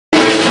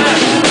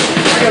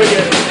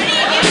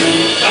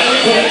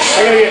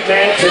gonna get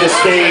Matt to the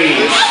stage.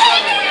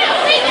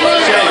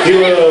 He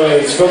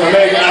was from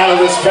America out of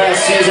this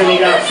past season. He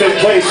got 5th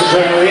place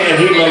apparently, and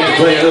he'd like to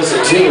play us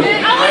a tune.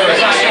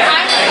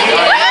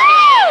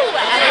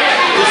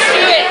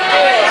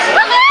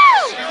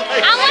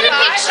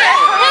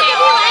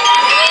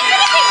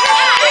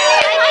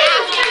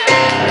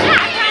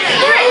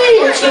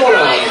 What's going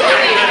on?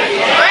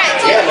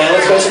 Yeah, man,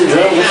 let's go some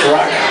drums. Let's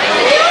rock.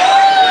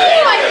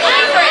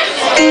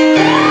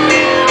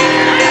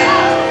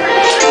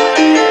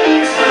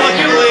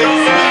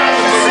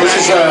 This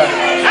is the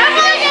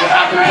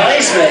happy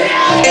place, man.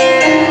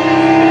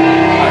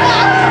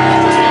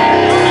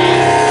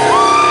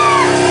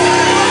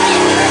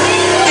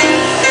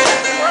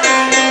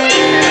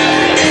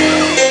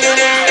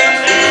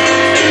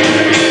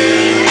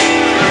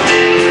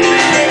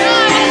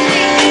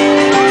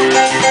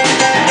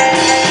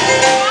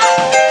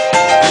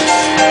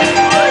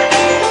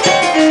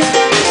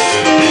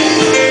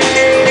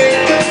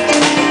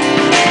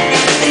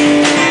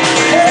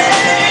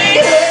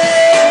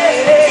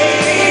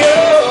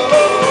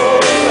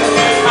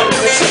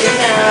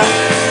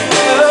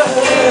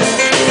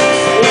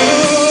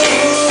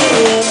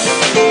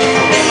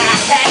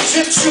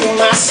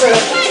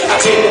 I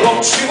didn't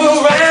want you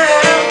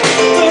around.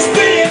 Those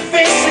pretty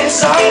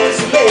faces always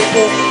make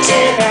me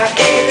stand out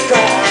in the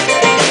crowd.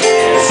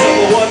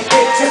 Someone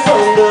picked you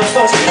from the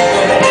bus,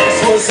 but this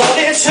was all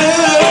it took.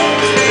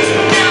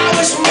 Now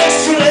it's much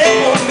too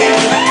late for me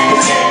to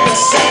take a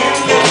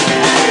second look.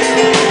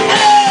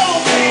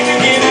 Oh, baby,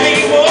 give me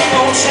one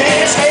more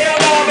chance. Hell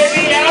no,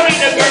 baby, I'll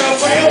need a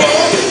girlfriend. 1,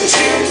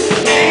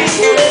 2 days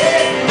to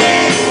let me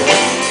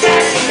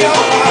back in your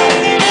heart.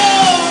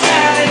 Oh,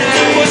 darling,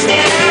 I was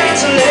mine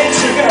to let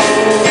you go.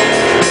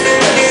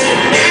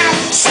 Now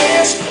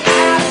since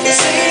I've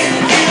seen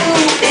you,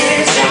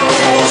 it's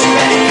almost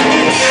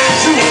made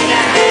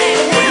tonight.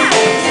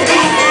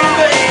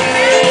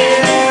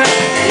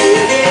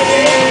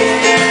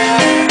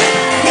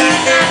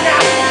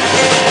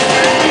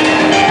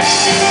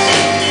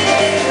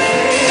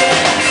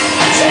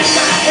 Take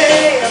my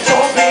hand,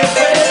 don't be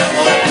afraid. I'm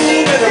gonna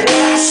prove it what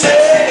I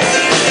say.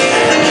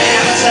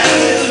 Now time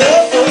to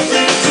love for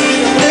free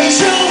to make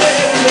sure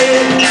we're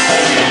ready.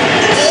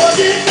 All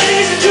the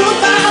things that you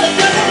thought of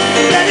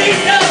doing, that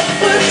ain't nothing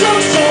but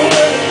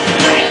trouble.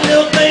 Ain't no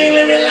thing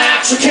let me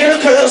like to kill,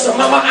 'cause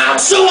mama, I'm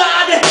so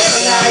out of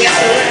heaven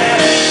now.